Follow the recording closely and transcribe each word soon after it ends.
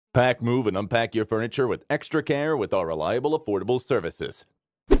Pack, move, and unpack your furniture with extra care with our reliable, affordable services.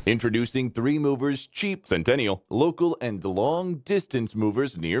 Introducing 3 Movers Cheap Centennial, local and long-distance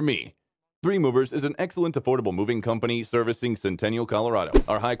movers near me. 3 Movers is an excellent affordable moving company servicing Centennial, Colorado.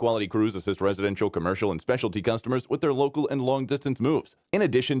 Our high-quality crews assist residential, commercial, and specialty customers with their local and long-distance moves. In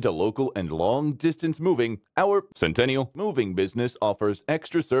addition to local and long-distance moving, our Centennial moving business offers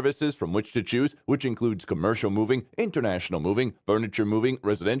extra services from which to choose, which includes commercial moving, international moving, furniture moving,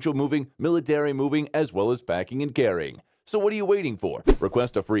 residential moving, military moving, as well as packing and carrying. So what are you waiting for?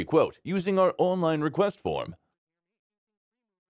 Request a free quote using our online request form.